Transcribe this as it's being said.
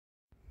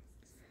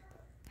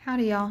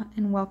Howdy y'all,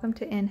 and welcome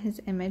to In His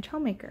Image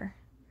Homemaker.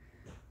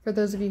 For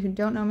those of you who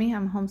don't know me,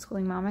 I'm a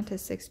homeschooling mama to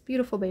 6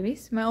 beautiful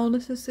babies. My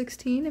oldest is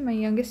 16 and my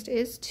youngest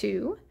is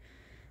 2.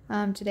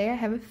 Today I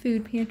have a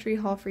food pantry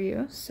haul for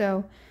you.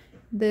 So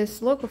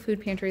this local food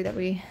pantry that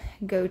we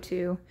go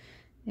to,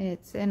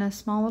 it's in a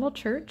small little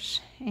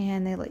church,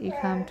 and they let you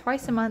come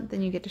twice a month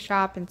and you get to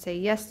shop and say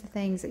yes to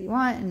things that you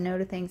want and no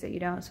to things that you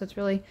don't. So it's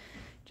really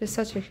just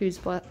such a huge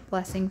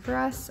blessing for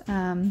us.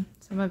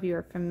 Some of you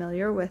are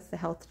familiar with the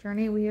health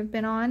journey we have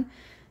been on,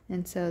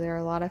 and so there are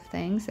a lot of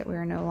things that we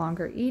are no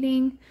longer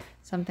eating.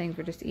 Some things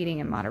we're just eating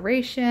in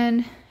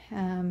moderation,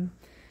 and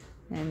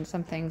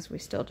some things we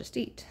still just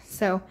eat.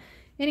 So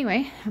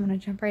anyway, I'm going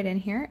to jump right in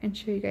here and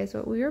show you guys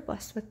what we were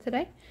blessed with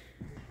today.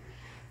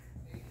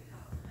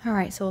 All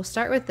right, so we'll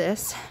start with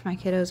this. My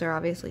kiddos are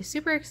obviously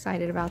super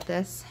excited about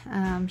this.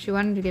 She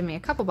wanted to give me a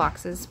couple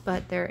boxes,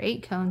 but there are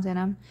 8 cones in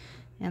them.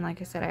 And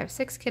like I said, I have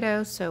 6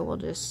 kiddos, so we'll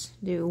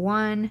just do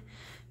 1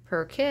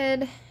 per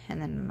kid,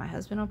 and then my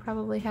husband will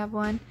probably have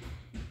 1,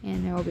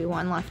 and there will be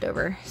 1 left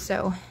over.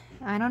 So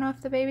I don't know if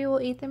the baby will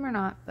eat them or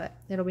not, but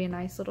it'll be a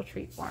nice little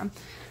treat for him.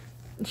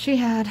 She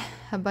had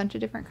a bunch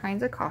of different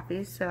kinds of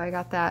coffees, so I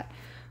got that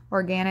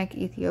organic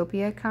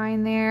Ethiopia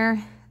kind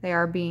there. They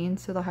are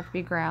beans, so they'll have to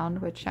be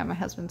ground, which at my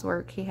husband's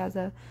work, he has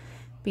a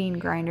bean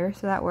grinder,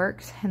 so that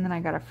works. And then I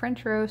got a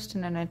French roast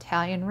and an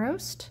Italian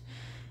roast.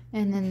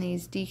 And then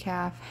these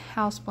decaf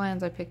house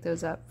blends, I picked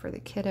those up for the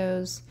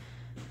kiddos.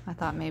 I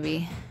thought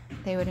maybe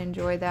they would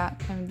enjoy that.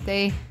 I mean,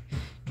 they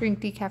drink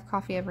decaf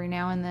coffee every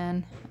now and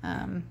then,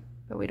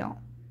 but we don't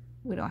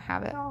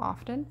have it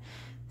often,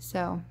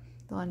 so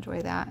they'll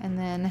enjoy that. And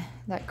then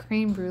that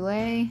creme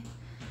brulee,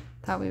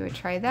 thought we would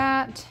try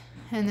that.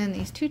 And then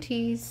these 2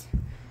 teas.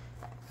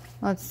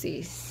 Let's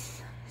see,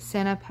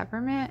 senna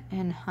peppermint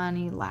and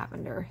honey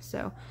lavender.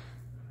 So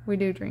we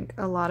do drink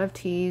a lot of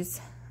teas.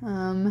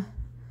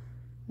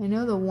 I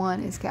know the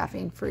one is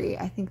caffeine free.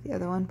 I think the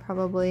other one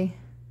probably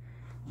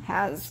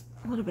has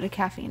a little bit of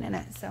caffeine in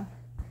it. So,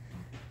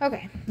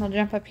 okay, we'll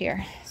jump up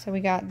here. So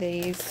we got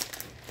these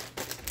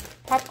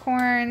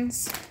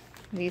popcorns,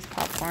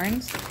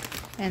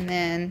 and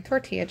then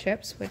tortilla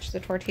chips, which the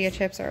tortilla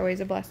chips are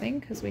always a blessing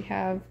because we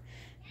have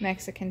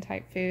Mexican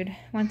type food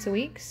once a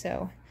week.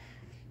 So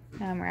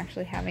we're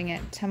actually having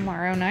it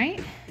tomorrow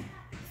night.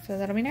 So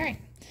that'll be nice.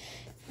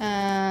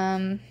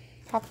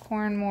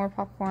 Popcorn, more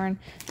popcorn.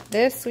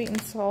 This sweet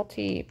and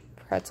salty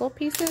pretzel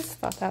pieces,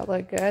 thought that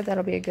looked good.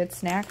 That'll be a good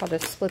snack. I'll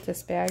just split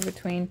this bag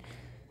between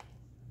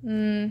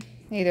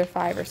either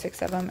 5 or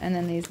 6 of them. And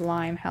then these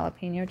lime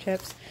jalapeno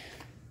chips.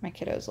 My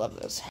kiddos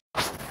love those.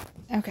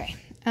 Okay,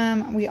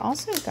 we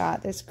also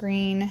got this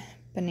green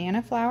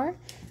banana flour.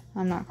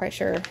 I'm not quite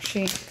sure.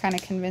 She kind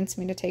of convinced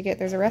me to take it.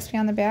 There's a recipe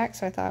on the back,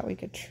 so I thought we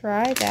could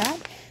try that.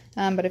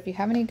 But if you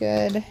have any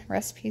good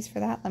recipes for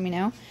that, let me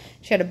know.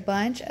 She had a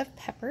bunch of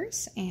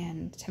peppers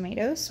and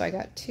tomatoes, so I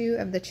got 2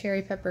 of the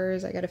cherry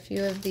peppers. I got a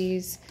few of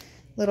these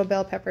little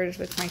bell peppers,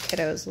 which my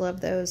kiddos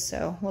love those,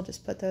 so we'll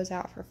just put those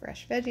out for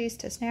fresh veggies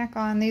to snack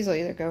on. These will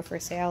either go for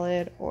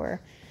salad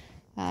or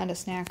to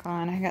snack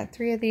on. I got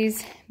 3 of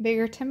these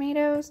bigger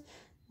tomatoes.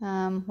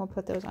 We'll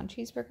put those on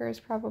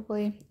cheeseburgers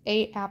probably.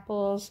 8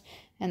 apples,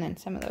 and then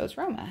some of those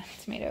Roma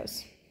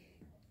tomatoes.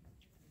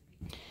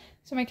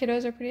 So my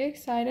kiddos are pretty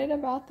excited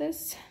about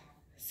this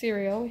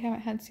cereal. We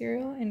haven't had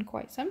cereal in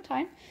quite some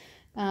time,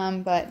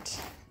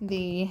 but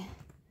the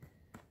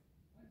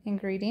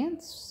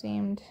ingredients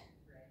seemed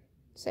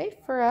safe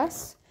for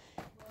us,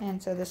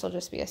 and so this will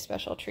just be a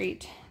special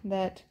treat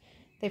that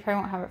they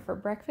probably won't have it for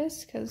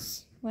breakfast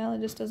because, well,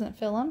 it just doesn't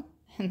fill them,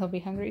 and they'll be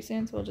hungry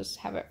soon, so we'll just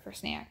have it for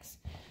snacks.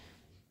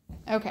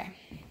 Okay,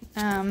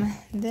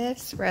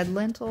 this red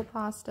lentil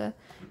pasta,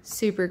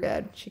 super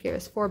good. She gave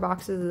us 4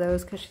 boxes of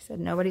those because she said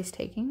nobody's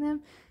taking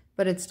them,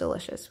 but it's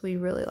delicious. We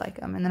really like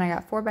them. And then I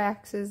got 4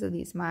 boxes of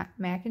these mac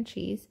and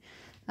cheese.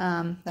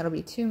 That'll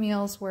be 2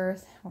 meals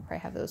worth. We'll probably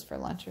have those for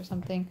lunch or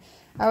something.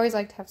 I always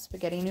like to have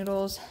spaghetti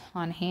noodles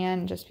on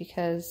hand just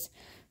because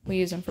we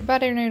use them for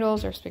butter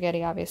noodles or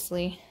spaghetti,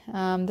 obviously.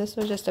 This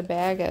was just a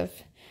bag of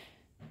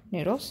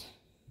noodles.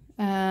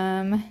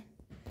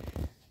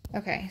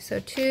 Okay, so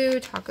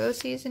 2 taco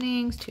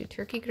seasonings, 2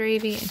 turkey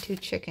gravy, and 2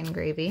 chicken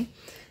gravy.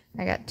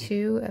 I got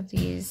 2 of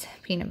these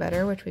peanut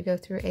butter, which we go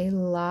through a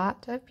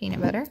lot of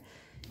peanut butter.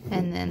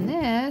 And then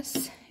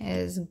this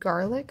is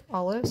garlic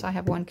olives. I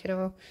have 1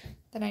 kiddo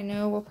that I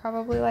know will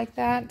probably like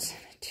that.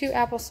 2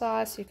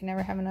 applesauce. You can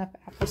never have enough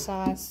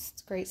applesauce.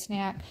 It's a great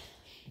snack.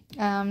 2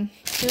 of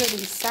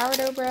these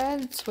sourdough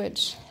breads,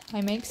 which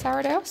I make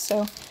sourdough,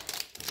 so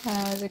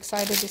I was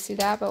excited to see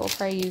that, but we'll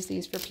probably use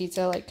these for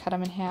pizza, like cut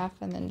them in half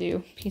and then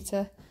do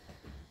pizza.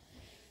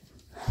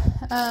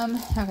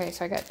 Okay,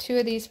 so I got 2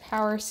 of these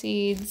power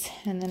seeds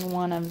and then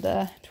 1 of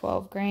the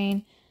 12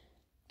 grain.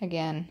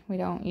 Again, we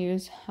don't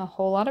use a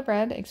whole lot of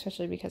bread,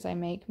 especially because I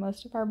make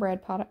most of our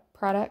bread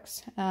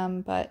products,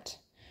 but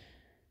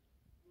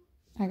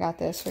I got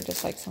this for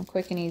just like some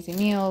quick and easy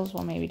meals.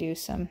 We'll maybe do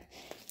some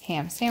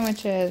ham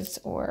sandwiches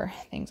or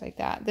things like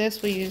that.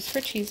 This we use for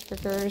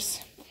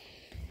cheeseburgers.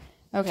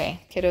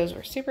 Okay, kiddos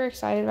were super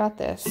excited about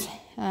this.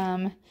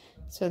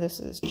 So this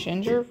is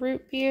ginger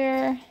root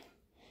beer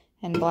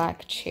and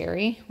black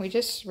cherry. We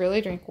just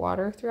really drink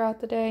water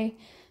throughout the day.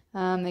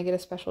 They get a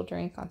special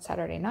drink on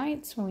Saturday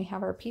nights when we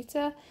have our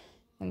pizza.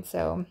 And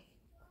so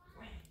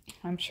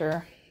I'm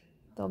sure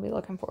they'll be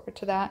looking forward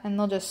to that. And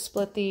they'll just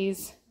split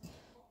these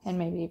and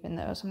maybe even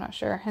those, I'm not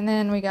sure. And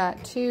then we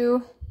got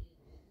 2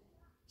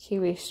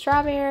 kiwi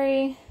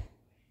strawberry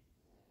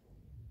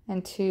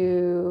and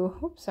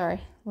 2,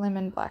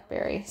 lemon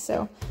blackberry.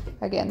 So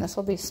again, this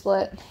will be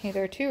split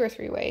either 2 or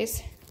 3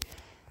 ways.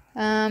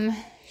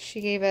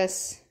 She gave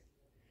us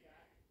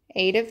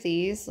 8 of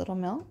these little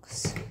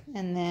milks,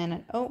 and then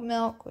an oat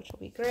milk, which will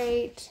be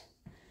great.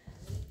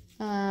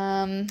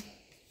 5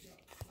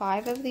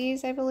 of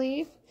these, I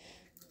believe,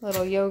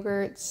 little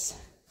yogurts.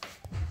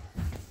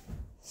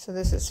 So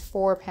this is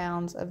 4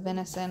 pounds of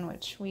venison,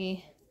 which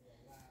we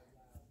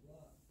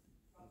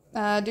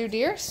do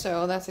deer,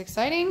 so that's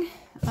exciting.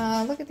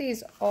 Look at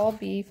these all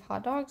beef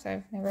hot dogs.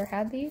 I've never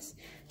had these,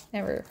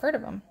 never heard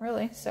of them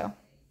really, so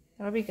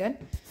that'll be good.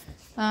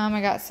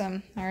 I got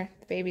some, the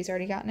baby's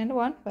already gotten into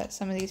one, but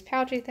some of these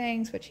pouchy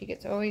things, which he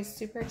gets always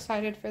super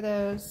excited for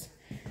those.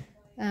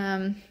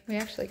 We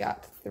actually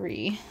got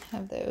 3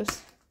 of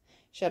those.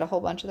 She had a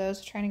whole bunch of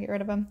those, trying to get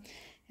rid of them.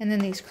 And then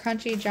these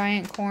crunchy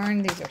giant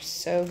corn, these are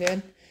so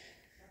good.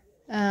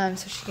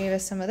 So she gave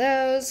us some of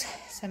those,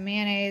 some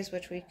mayonnaise,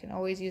 which we can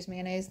always use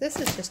mayonnaise. This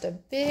is just a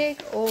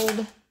big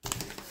old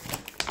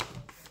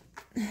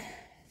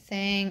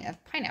thing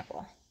of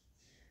pineapple.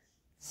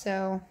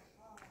 So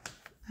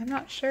I'm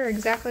not sure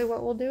exactly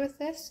what we'll do with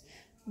this,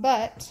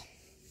 but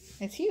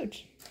it's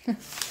huge.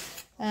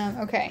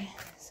 Okay,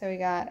 so we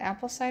got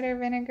apple cider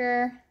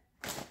vinegar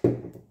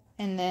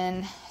and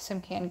then some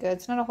canned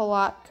goods. Not a whole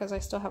lot because I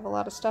still have a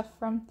lot of stuff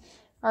from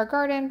our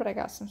garden, but I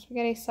got some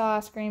spaghetti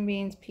sauce, green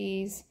beans,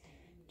 peas,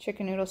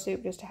 chicken noodle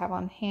soup just to have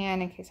on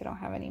hand in case I don't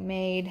have any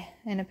made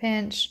in a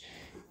pinch,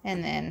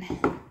 and then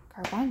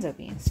garbanzo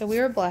beans. So we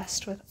were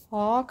blessed with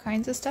all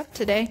kinds of stuff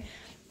today,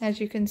 as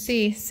you can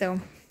see. So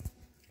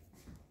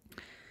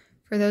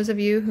for those of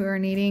you who are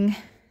needing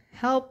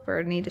help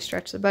or need to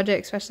stretch the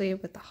budget, especially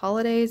with the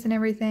holidays and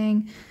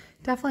everything,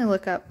 definitely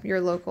look up your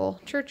local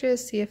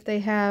churches, see if they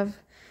have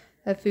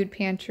a food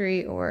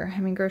pantry, or, I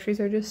mean, groceries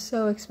are just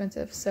so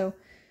expensive. So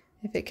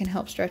if it can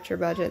help stretch your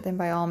budget, then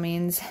by all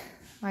means,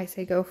 I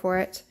say go for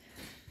it.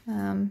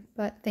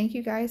 But thank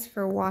you guys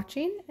for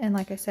watching. And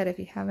like I said, if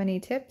you have any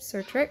tips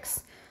or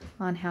tricks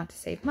on how to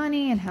save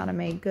money and how to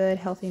make good,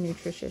 healthy,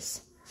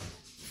 nutritious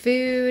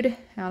food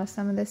out of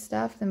some of this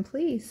stuff, then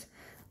please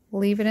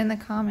leave it in the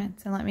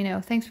comments and let me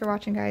know. Thanks for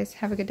watching, guys.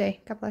 Have a good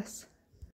day. God bless.